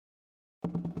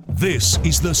This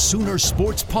is the Sooner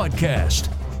Sports Podcast,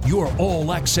 your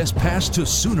all-access pass to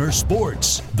Sooner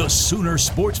Sports. The Sooner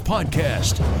Sports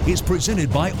Podcast is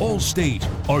presented by Allstate.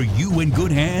 Are you in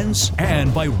good hands?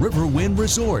 And by Riverwind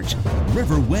Resort.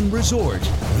 Riverwind Resort,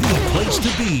 the place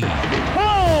to be.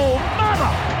 Oh,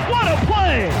 mama! What a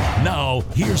play! Now,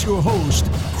 here's your host,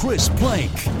 Chris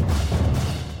Plank.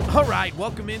 All right,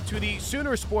 welcome into the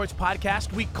Sooner Sports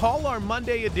Podcast. We call our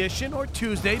Monday edition, or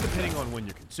Tuesday, depending on when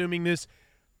you're consuming this,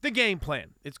 the game plan.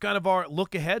 It's kind of our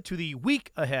look ahead to the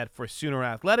week ahead for Sooner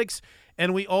Athletics,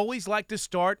 and we always like to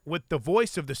start with the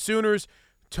voice of the Sooners,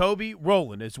 Toby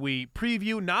Rowland, as we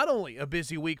preview not only a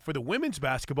busy week for the women's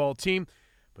basketball team,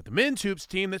 but the men's hoops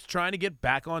team that's trying to get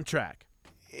back on track.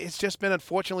 It's just been,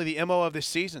 unfortunately, the MO of this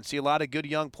season. See a lot of good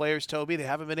young players, Toby. They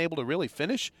haven't been able to really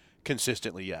finish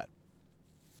consistently yet.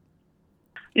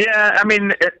 Yeah, I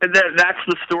mean, that's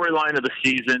the storyline of the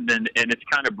season, and it's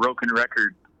kind of broken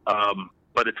record.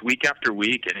 But it's week after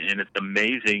week, and it's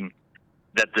amazing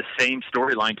that the same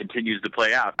storyline continues to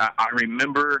play out. I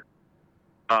remember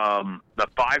the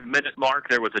 5-minute mark,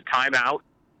 there was a timeout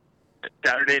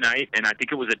Saturday night, and I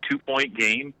think it was a 2-point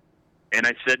game. And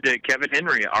I said to Kevin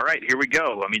Henry, all right, here we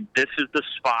go. I mean, this is the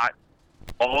spot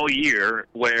all year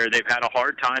where they've had a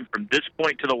hard time from this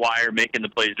point to the wire making the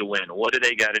plays to win. What do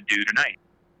they got to do tonight?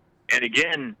 And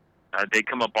again, they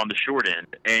come up on the short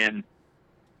end. And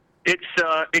it's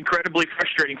incredibly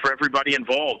frustrating for everybody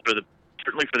involved,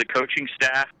 certainly for the coaching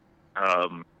staff,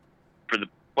 for the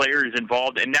players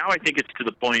involved. And now I think it's to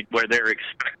the point where they're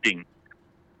expecting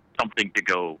something to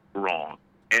go wrong.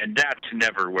 And that's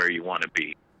never where you want to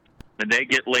be. And they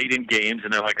get late in games,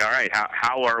 and they're like, all right,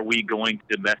 how are we going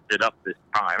to mess it up this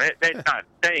time? It's not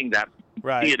saying that.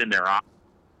 Right. See it in their eyes.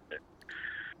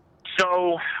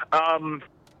 So,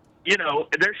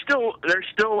 there's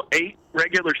still 8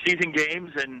 regular season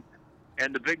games and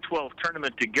the Big 12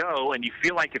 tournament to go, and you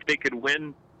feel like if they could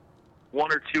win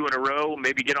 1 or 2 in a row,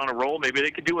 maybe get on a roll, maybe they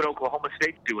could do what Oklahoma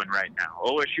State's doing right now.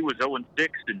 OSU was 0-6,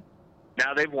 and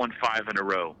now they've won 5 in a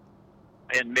row.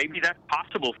 And maybe that's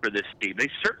possible for this team. They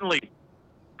certainly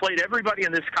played everybody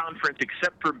in this conference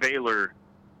except for Baylor,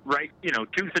 right,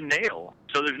 tooth and nail.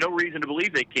 So there's no reason to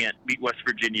believe they can't beat West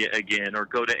Virginia again, or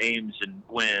go to Ames and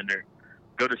win, or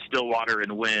go to Stillwater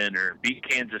and win, or beat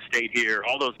Kansas State here,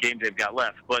 all those games they've got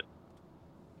left. But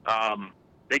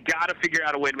they got to figure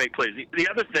out a way to make plays. The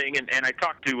other thing, and I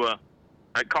talked to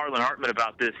Carlin Hartman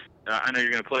about this. I know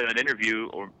you're going to play an interview,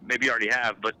 or maybe you already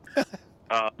have, but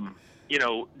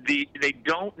they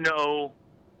don't know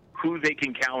who they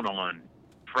can count on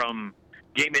from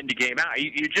game in to game out.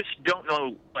 You just don't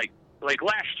know. Like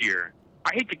last year,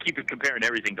 I hate to keep comparing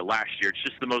everything to last year. It's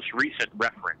just the most recent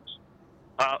reference.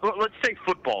 Let's say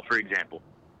football, for example.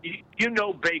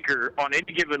 Baker on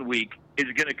any given week is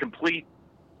going to complete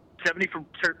 70%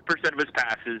 of his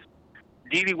passes.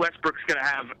 D.D. Westbrook's going to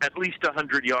have at least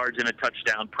 100 yards and a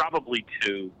touchdown, probably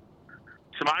 2.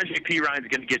 Samaje Perine's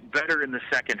going to get better in the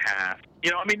second half.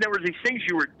 There were these things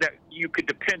that you could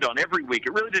depend on every week.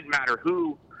 It really didn't matter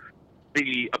who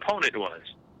the opponent was.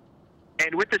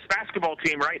 And with this basketball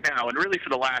team right now, and really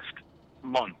for the last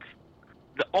month,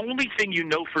 the only thing you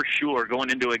know for sure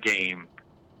going into a game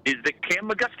is that Cam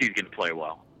McGusty's going to play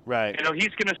well. Right. He's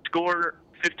going to score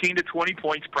 15 to 20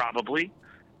 points probably.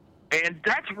 And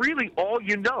that's really all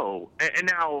you know. And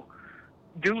now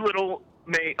Doolittle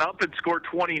may up and score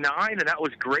 29, and that was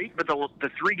great, but the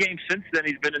 3 games since then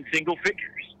he's been in single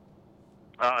figures.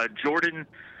 Jordan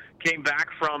came back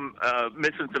from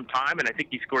missing some time, and I think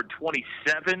he scored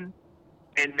 27,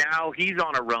 and now he's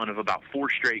on a run of about 4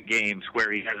 straight games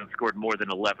where he hasn't scored more than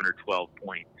 11 or 12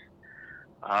 points.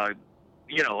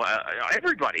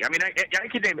 Everybody. I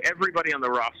could name everybody on the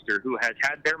roster who has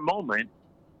had their moment.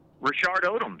 Rashard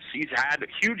Odoms, he's had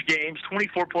huge games,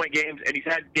 24-point games, and he's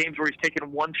had games where he's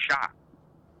taken 1 shot.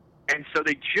 And so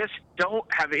they just don't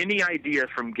have any idea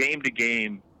from game to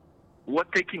game what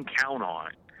they can count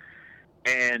on.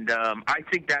 And I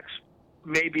think that's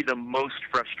maybe the most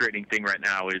frustrating thing right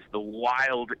now is the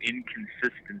wild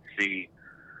inconsistency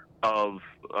of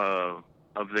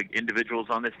the individuals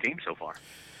on this team so far.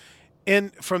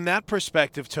 And from that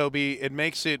perspective, Toby, it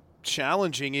makes it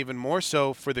challenging even more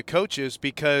so for the coaches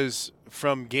because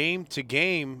from game to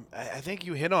game, I think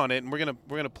you hit on it, and we're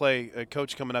gonna play a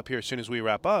coach coming up here as soon as we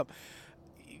wrap up.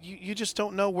 You just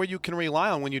don't know where you can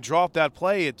rely on when you draw up that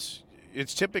play. It's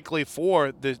typically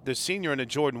for the senior and a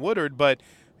Jordan Woodard, but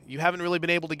you haven't really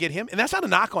been able to get him. And that's not a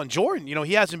knock on Jordan.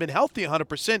 He hasn't been healthy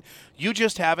 100%. You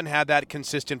just haven't had that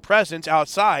consistent presence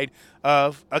outside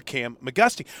of a Cam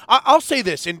McGusty. I'll say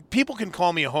this, and people can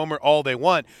call me a homer all they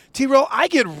want. T-Row, I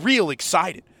get real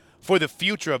excited for the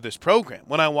future of this program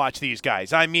when I watch these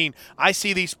guys. I mean, I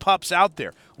see these pups out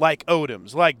there like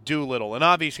Odoms, like Doolittle, and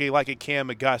obviously like a Cam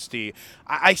McGusty.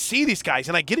 I see these guys,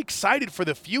 and I get excited for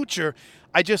the future.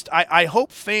 I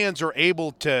hope fans are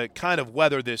able to kind of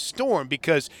weather this storm,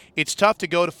 because it's tough to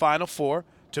go to Final Four,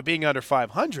 to being under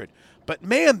 500. But,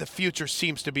 man, the future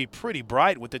seems to be pretty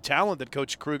bright with the talent that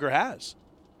Coach Kruger has.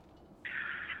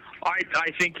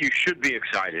 I think you should be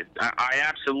excited. I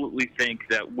absolutely think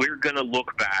that we're going to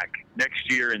look back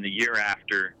next year and the year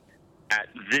after at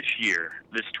this year,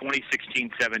 this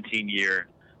 2016-17 year,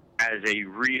 as a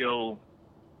real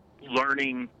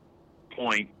learning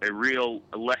point, a real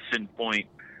lesson point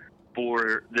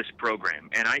for this program.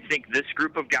 And I think this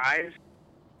group of guys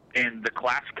and the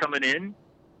class coming in,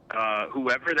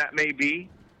 whoever that may be,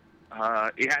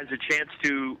 it has a chance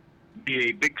to be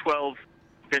a Big 12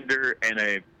 contender and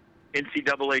a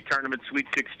NCAA tournament Sweet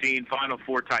 16 Final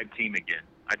Four type team again.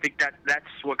 I think that's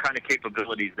what kind of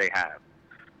capabilities they have.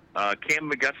 Cam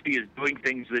McGusty is doing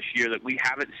things this year that we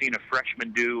haven't seen a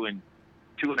freshman do in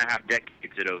 2.5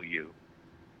 decades at OU.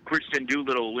 Christian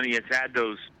Doolittle, when he has had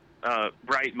those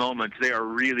bright moments, they are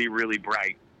really, really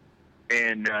bright.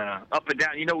 And up and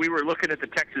down. You know, we were looking at the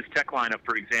Texas Tech lineup,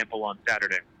 for example, on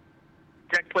Saturday.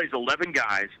 Tech plays 11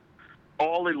 guys.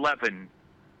 All 11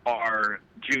 are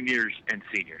juniors and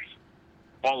seniors.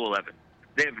 All 11.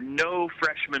 They have no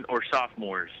freshmen or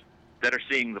sophomores that are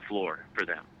seeing the floor for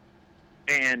them.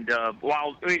 And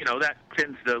while, you know, that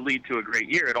tends to lead to a great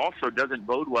year, it also doesn't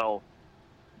bode well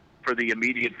for the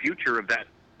immediate future of that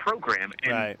program.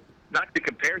 And right. Not to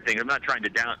compare things, I'm not trying to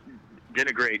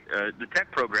denigrate the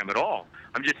Tech program at all.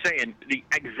 I'm just saying the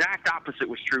exact opposite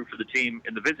was true for the team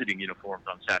in the visiting uniforms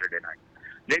on Saturday night.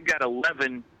 They've got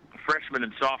 11 freshmen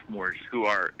and sophomores who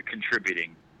are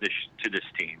contributing to this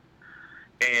team.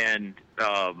 And,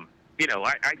 you know,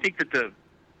 I think that the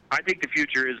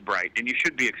future is bright, and you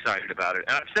should be excited about it.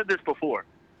 And I've said this before.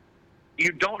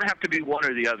 You don't have to be one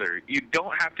or the other. You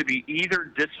don't have to be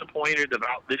either disappointed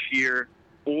about this year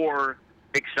or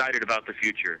excited about the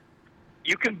future.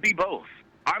 You can be both.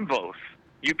 I'm both.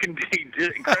 You can be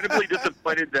incredibly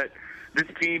disappointed that this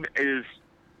team is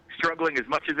struggling as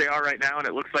much as they are right now, and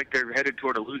it looks like they're headed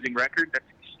toward a losing record. That's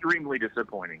extremely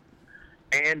disappointing.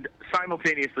 And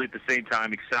simultaneously, at the same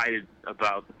time, excited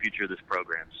about the future of this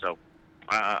program. So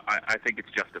I think it's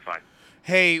justified.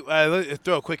 Hey, let's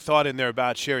throw a quick thought in there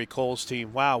about Sherry Cole's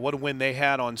team. Wow, what a win they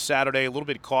had on Saturday. A little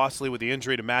bit costly with the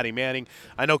injury to Maddie Manning.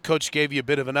 I know Coach gave you a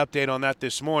bit of an update on that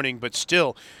this morning, but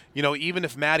still, you know, even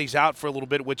if Maddie's out for a little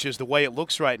bit, which is the way it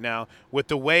looks right now, with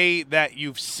the way that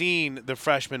you've seen the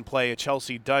freshman play at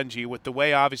Chelsea Dungy, with the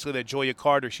way, obviously, that Joya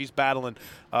Carter, she's battling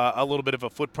a little bit of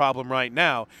a foot problem right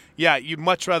now. Yeah, you'd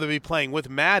much rather be playing with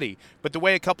Maddie, but the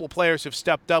way a couple of players have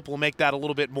stepped up will make that a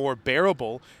little bit more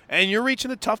bearable, and you're reaching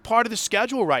the tough part of the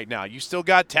schedule right now. You still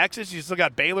got Texas, you still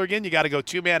got Baylor again, you got to go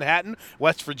to Manhattan.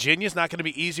 West Virginia's not going to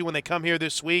be easy when they come here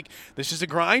this week. This is a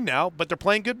grind now, but they're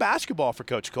playing good basketball for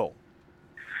Coach Cole.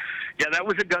 Yeah, that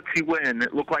was a gutsy win.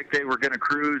 It looked like they were going to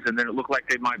cruise, and then it looked like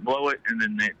they might blow it, and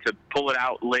then to pull it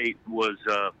out late was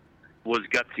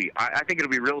gutsy. I think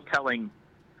it'll be real telling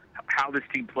how this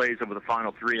team plays over the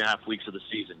final 3.5 weeks of the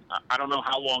season. I don't know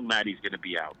how long Maddie's going to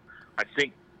be out. I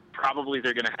think probably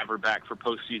they're going to have her back for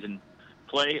postseason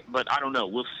play, but I don't know.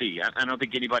 We'll see. I don't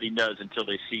think anybody knows until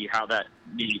they see how that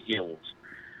knee heals.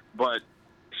 But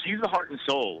she's the heart and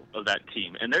soul of that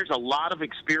team, and there's a lot of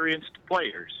experienced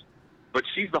players, but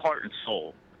she's the heart and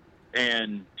soul,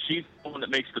 and she's the one that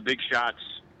makes the big shots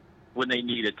when they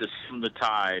need it to stem the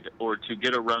tide or to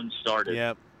get a run started.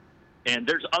 Yep. And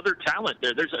there's other talent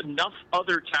there. There's enough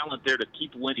other talent there to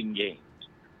keep winning games.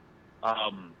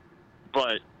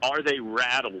 But are they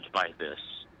rattled by this?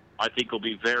 I think will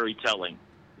be very telling.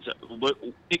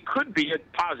 It could be a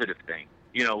positive thing.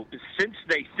 You know, since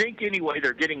they think anyway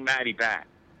they're getting Maddie back,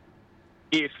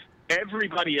 if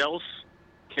everybody else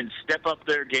can step up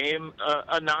their game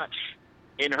a notch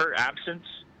in her absence,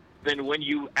 then when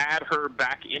you add her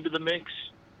back into the mix,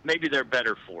 maybe they're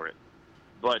better for it.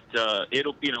 But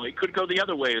it could go the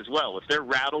other way as well. If they're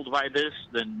rattled by this,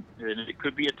 then it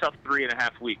could be a tough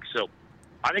 3.5 weeks. So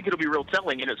I think it'll be real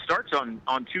telling, and it starts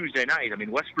on Tuesday night. I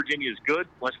mean, West Virginia is good.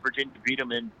 West Virginia beat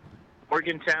them in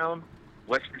Morgantown.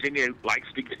 West Virginia likes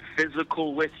to get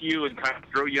physical with you and kind of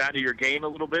throw you out of your game a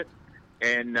little bit.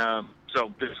 And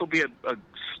so this will be a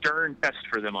stern test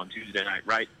for them on Tuesday night,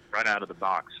 right out of the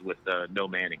box with no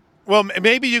Manning. Well,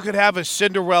 maybe you could have a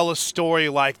Cinderella story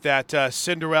like that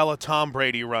Cinderella Tom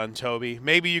Brady run, Toby.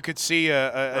 Maybe you could see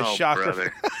a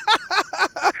shocker.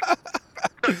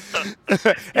 Brother.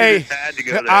 Hey, just had to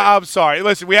go there. I'm sorry.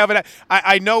 Listen, we haven't.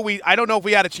 I don't know if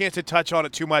we had a chance to touch on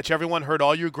it too much. Everyone heard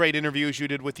all your great interviews you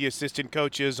did with the assistant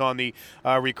coaches on the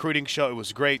recruiting show. It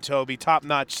was great, Toby.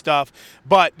 Top-notch stuff.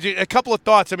 But a couple of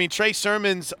thoughts. I mean, Trey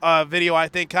Sermon's video, I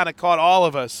think, kind of caught all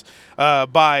of us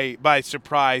by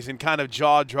surprise and kind of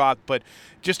jaw-dropped. But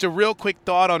just a real quick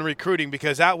thought on recruiting,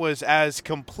 because that was as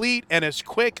complete and as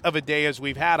quick of a day as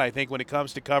we've had, I think, when it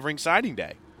comes to covering signing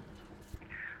day.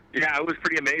 Yeah, it was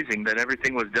pretty amazing that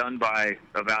everything was done by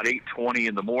about 8:20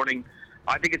 in the morning.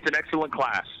 I think it's an excellent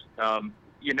class.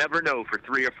 You never know for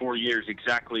 3 or 4 years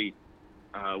exactly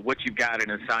what you've got in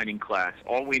a signing class.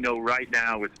 All we know right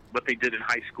now is what they did in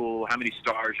high school, how many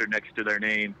stars are next to their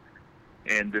name,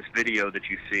 and this video that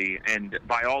you see. And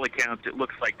by all accounts, it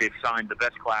looks like they've signed the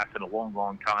best class in a long,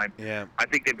 long time. Yeah. I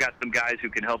think they've got some guys who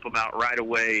can help them out right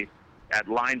away at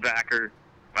linebacker.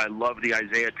 I love the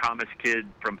Isaiah Thomas kid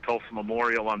from Tulsa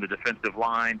Memorial on the defensive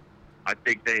line. I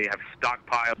think they have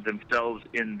stockpiled themselves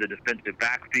in the defensive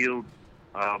backfield.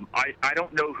 I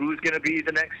don't know who's going to be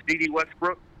the next D.D.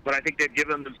 Westbrook, but I think they've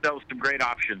given themselves some great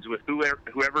options with who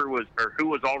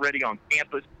was already on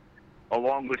campus,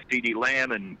 along with C.D.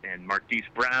 Lamb and Marquise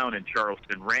Brown and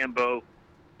Charleston Rambo,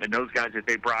 and those guys that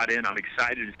they brought in. I'm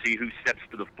excited to see who steps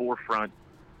to the forefront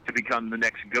to become the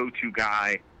next go-to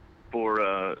guy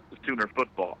for Sooner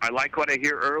football. I like what I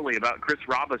hear early about Chris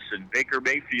Robinson. Baker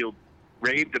Mayfield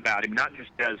raved about him, not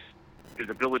just as his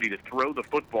ability to throw the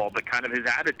football, but kind of his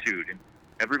attitude. And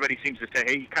everybody seems to say,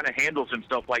 hey, he kind of handles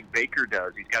himself like Baker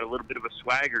does. He's got a little bit of a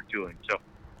swagger to him. So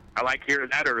I like hearing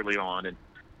that early on. And,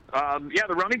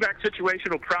 the running back situation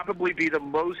will probably be the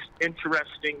most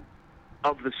interesting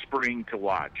of the spring to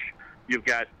watch. You've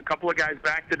got a couple of guys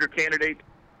back that are candidates.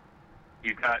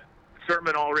 You've got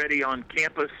Sermon already on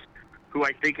campus, who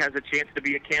I think has a chance to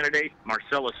be a candidate.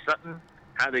 Marcellus Sutton,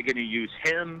 how are they going to use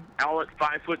him? All at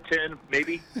 5'10",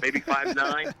 maybe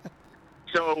 5'9".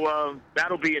 So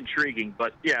that'll be intriguing.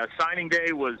 But yeah, signing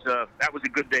day was a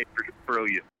good day for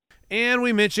OU. And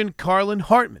we mentioned Carlin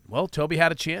Hartman. Well, Toby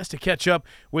had a chance to catch up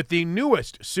with the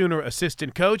newest Sooner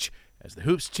assistant coach as the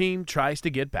Hoops team tries to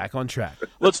get back on track.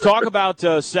 Let's talk about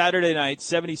Saturday night,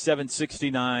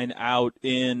 77-69 out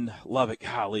in Lubbock.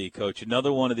 Golly, Coach,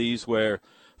 another one of these where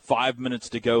 5 minutes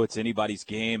to go, it's anybody's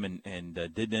game, and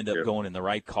didn't end up going in the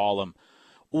right column.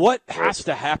 What has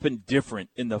to happen different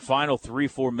in the final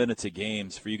 3-4 minutes of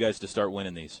games for you guys to start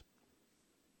winning these?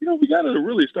 We got to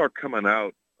really start coming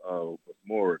out with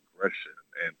more aggression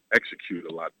and execute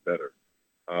a lot better.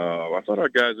 I thought our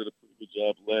guys did a pretty good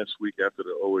job last week after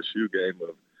the OSU game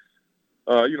of,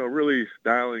 really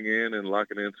dialing in and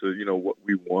locking into, what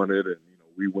we wanted. And,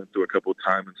 we went through a couple of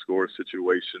time and score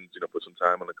situations, put some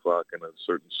time on the clock and a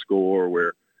certain score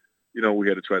where, we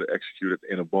had to try to execute at the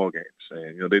end of ball games.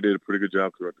 And, they did a pretty good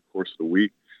job throughout the course of the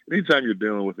week. Anytime you're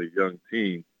dealing with a young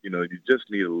team, you just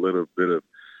need a little bit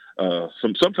of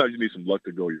sometimes you need some luck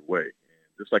to go your way.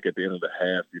 And just like at the end of the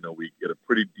half, we get a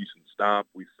pretty decent stop,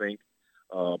 we think.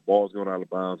 Ball's going out of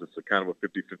bounds. It's a kind of a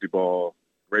 50-50 ball.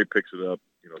 Ray picks it up,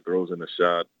 throws in a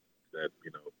shot that,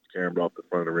 caromed off the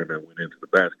front of the rim and went into the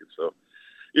basket. So,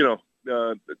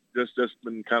 just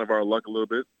been kind of our luck a little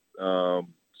bit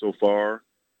so far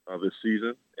this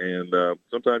season. And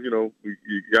sometimes,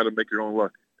 you got to make your own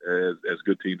luck as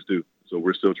good teams do. So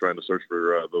we're still trying to search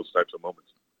for those types of moments.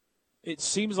 It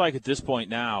seems like at this point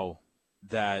now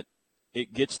that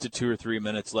it gets to 2 or 3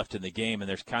 minutes left in the game, and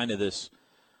there's kind of this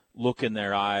look in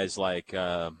their eyes like,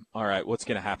 all right, what's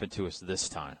going to happen to us this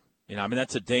time?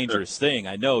 That's a dangerous thing.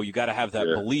 I know you got to have that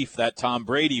belief, that Tom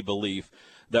Brady belief,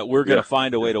 that we're going to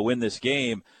find a way to win this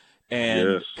game.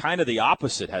 And kind of the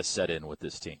opposite has set in with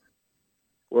this team.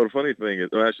 Well, the funny thing is,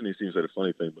 actually, it seems like a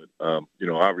funny thing, but,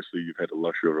 obviously you've had the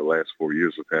luxury over the last 4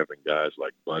 years of having guys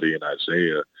like Buddy and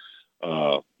Isaiah.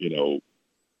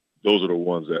 Those are the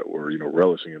ones that were,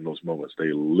 relishing in those moments.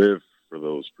 They live for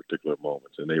those particular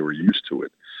moments, and they were used to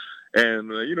it.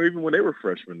 And, even when they were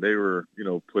freshmen, they were,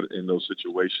 put in those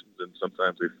situations, and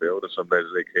sometimes they failed, and sometimes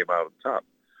they came out on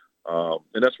top.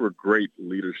 And that's where great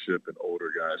leadership and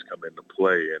older guys come into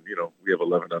play. And, we have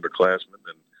 11 underclassmen,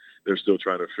 and they're still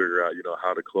trying to figure out,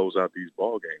 how to close out these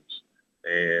ball games.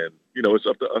 And, it's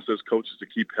up to us as coaches to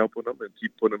keep helping them and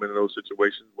keep putting them in those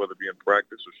situations, whether it be in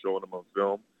practice or showing them on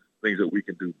film, things that we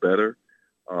can do better,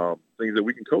 things that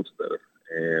we can coach better.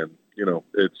 And,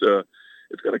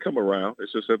 it's going to come around.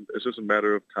 It's just a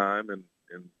matter of time. And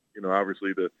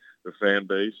obviously the fan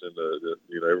base and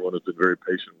everyone has been very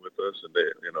patient with us and they,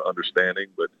 understanding,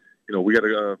 but, we got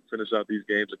to finish out these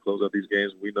games and close out these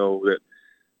games. We know that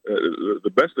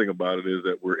the best thing about it is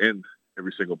that we're in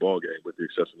every single ball game with the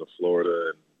exception of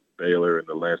Florida and Baylor in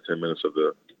the last 10 minutes of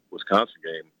the Wisconsin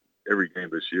game. every game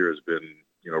this year has been,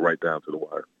 right down to the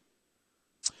wire.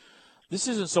 This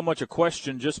isn't so much a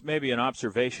question, just maybe an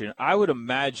observation. I would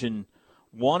imagine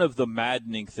one of the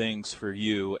maddening things for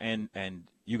you and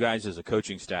you guys as a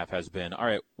coaching staff has been, all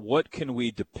right, what can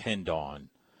we depend on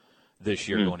this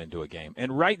year going into a game?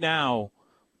 And right now,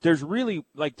 there's really,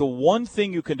 like, the one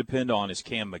thing you can depend on is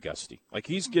Cam McGusty. Like,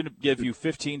 he's going to give you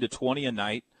 15 to 20 a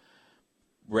night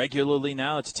regularly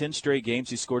now. It's 10 straight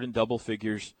games. He scored in double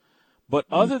figures. But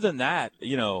other than that,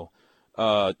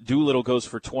 Doolittle goes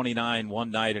for 29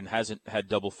 one night and hasn't had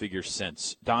double figures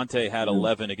since. Dante had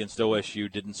 11 against OSU,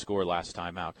 didn't score last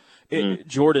time out.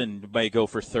 Jordan may go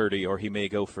for 30 or he may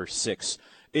go for 6.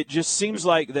 It just seems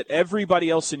like that everybody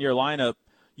else in your lineup,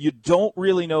 you don't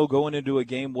really know going into a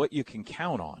game what you can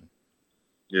count on.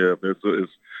 Yeah,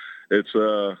 it's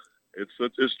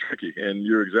tricky, and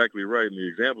you're exactly right. And the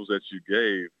examples that you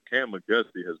gave, Cam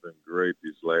McGusty has been great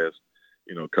these last,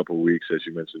 couple of weeks, as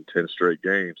you mentioned, 10 straight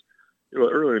games.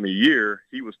 Earlier in the year,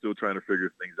 he was still trying to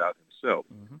figure things out himself.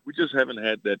 We just haven't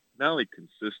had that not only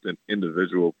consistent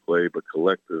individual play, but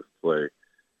collective play.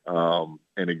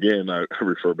 And again, I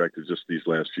refer back to just these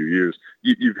last few years.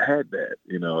 You've had that,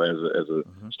 as a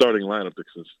starting lineup,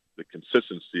 the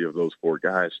consistency of those 4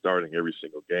 guys starting every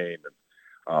single game,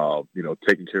 and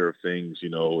taking care of things,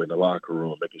 in the locker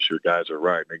room, making sure guys are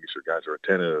right, making sure guys are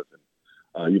attentive, and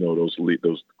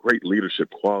those great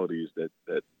leadership qualities that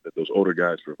those older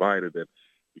guys provided. And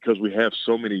because we have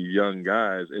so many young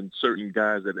guys and certain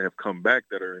guys that have come back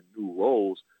that are in new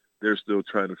roles, they're still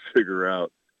trying to figure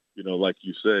out, like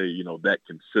you say, that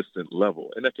consistent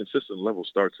level. And that consistent level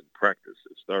starts in practice.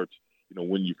 It starts,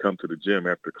 when you come to the gym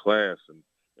after class and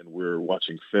we're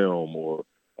watching film or,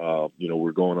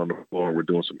 we're going on the floor and we're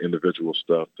doing some individual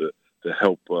stuff to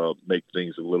help make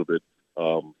things a little bit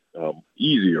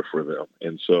easier for them.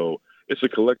 And so it's a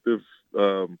collective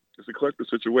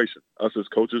situation. Us as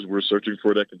coaches, we're searching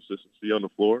for that consistency on the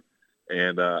floor.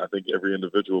 And I think every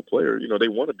individual player, they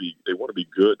want to be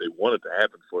good. They want it to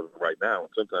happen for them right now. And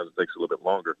sometimes it takes a little bit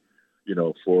longer,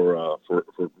 for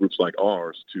groups like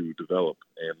ours to develop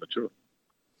and mature.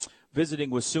 Visiting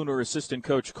with Sooner assistant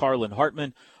coach Carlin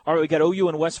Hartman. All right, we got OU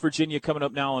and West Virginia coming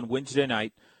up now on Wednesday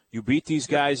night. You beat these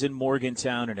guys in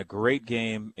Morgantown in a great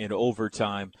game in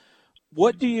overtime.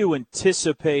 What do you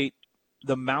anticipate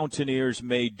the Mountaineers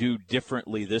may do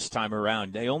differently this time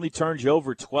around? They only turned you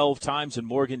over 12 times in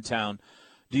Morgantown.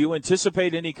 Do you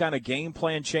anticipate any kind of game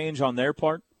plan change on their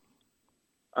part?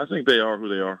 I think they are who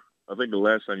they are. I think the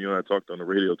last time you and I talked on the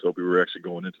radio, Toby, we were actually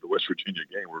going into the West Virginia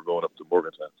game. We were going up to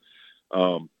Morgantown.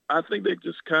 I think they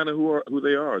just kind of who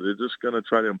they are. They're just going to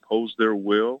try to impose their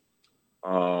will.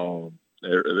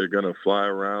 They're going to fly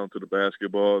around to the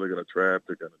basketball. They're going to trap.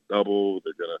 They're going to double.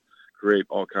 They're going to create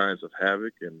all kinds of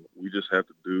havoc. And we just have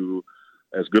to do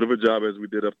as good of a job as we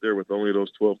did up there with only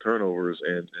those 12 turnovers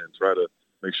and try to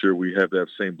make sure we have that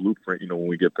same blueprint, when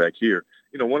we get back here.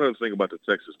 One other thing about the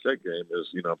Texas Tech game is,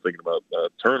 I'm thinking about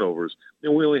turnovers.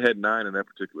 We only had 9 in that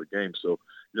particular game. So,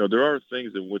 there are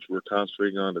things in which we're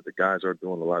concentrating on that the guys are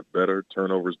doing a lot better,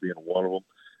 turnovers being one of them.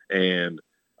 And,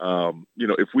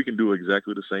 if we can do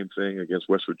exactly the same thing against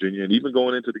West Virginia and even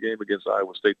going into the game against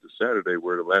Iowa State this Saturday,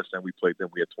 where the last time we played them,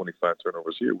 we had 25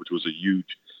 turnovers here, which was a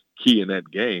huge key in that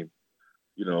game.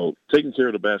 Taking care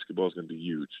of the basketball is going to be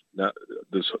huge. Not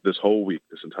this whole week,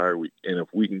 this entire week. And if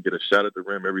we can get a shot at the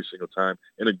rim every single time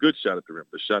and a good shot at the rim,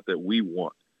 the shot that we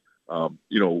want,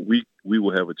 we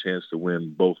will have a chance to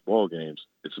win both ball games.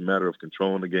 It's a matter of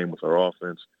controlling the game with our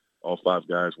offense, all 5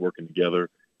 guys working together,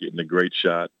 getting a great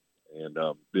shot, and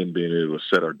then being able to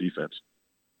set our defense.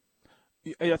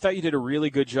 I thought you did a really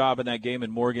good job in that game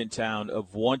in Morgantown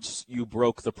of once you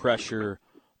broke the pressure,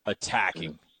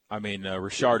 attacking. I mean,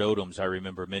 Rashard Odoms, I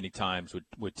remember many times,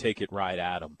 would take it right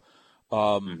at him.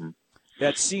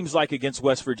 That seems like against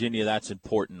West Virginia that's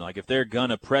important. Like if they're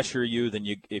going to pressure you, then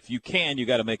if you can, you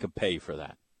got to make them pay for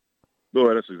that.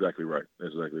 No, that's exactly right.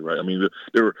 That's exactly right. I mean,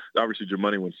 there were obviously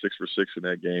Jermoney went 6 for 6 in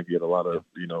that game. He had a lot of,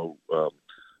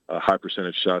 high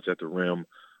percentage shots at the rim.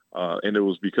 And it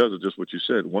was because of just what you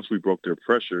said. Once we broke their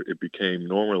pressure, it became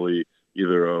normally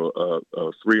either a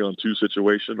 3-on-2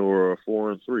 situation or a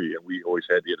 4-on-3, and we always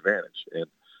had the advantage. And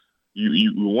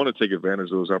you want to take advantage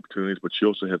of those opportunities, but you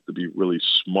also have to be really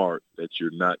smart that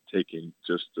you're not taking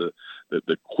just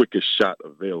the quickest shot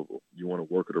available. You want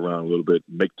to work it around a little bit,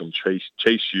 make them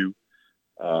chase you,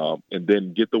 and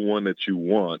then get the one that you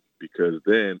want, because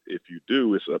then if you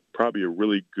do, it's probably a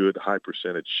really good high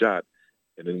percentage shot.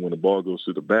 And then when the ball goes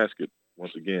through the basket,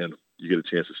 once again, you get a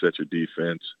chance to set your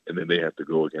defense, and then they have to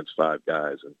go against 5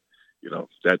 guys. And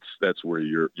that's where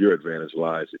your advantage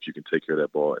lies if you can take care of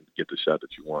that ball and get the shot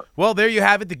that you want. Well, there you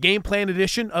have it, the Game Plan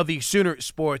edition of the Sooner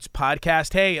Sports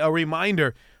Podcast. Hey, a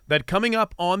reminder that coming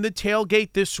up on the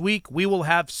tailgate this week, we will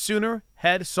have Sooner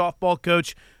head softball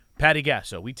coach Patty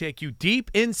Gasso. We take you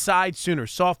deep inside Sooner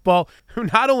softball, who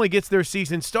not only gets their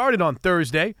season started on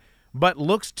Thursday, but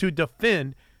looks to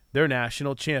defend their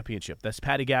national championship. That's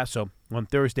Patty Gasso on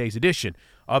Thursday's edition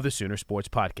of the Sooner Sports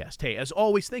Podcast. Hey, as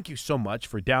always, thank you so much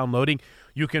for downloading.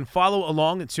 You can follow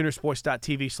along at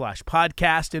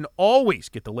Soonersports.tv/podcast and always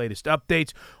get the latest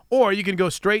updates, or you can go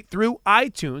straight through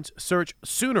iTunes, search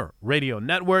Sooner Radio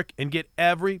Network, and get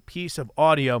every piece of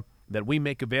audio that we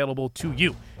make available to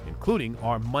you, including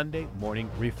our Monday morning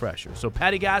refresher. So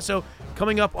Patty Gasso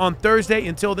coming up on Thursday.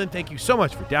 Until then, thank you so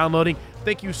much for downloading.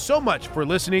 Thank you so much for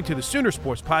listening to the Sooner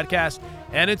Sports Podcast.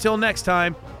 And until next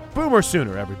time, Boomer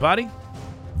Sooner, everybody.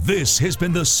 This has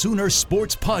been the Sooner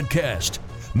Sports Podcast.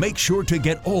 Make sure to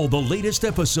get all the latest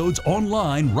episodes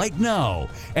online right now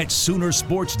at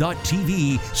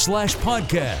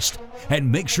Soonersports.tv/podcast. And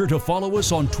make sure to follow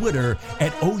us on Twitter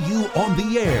at OU On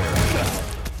The Air.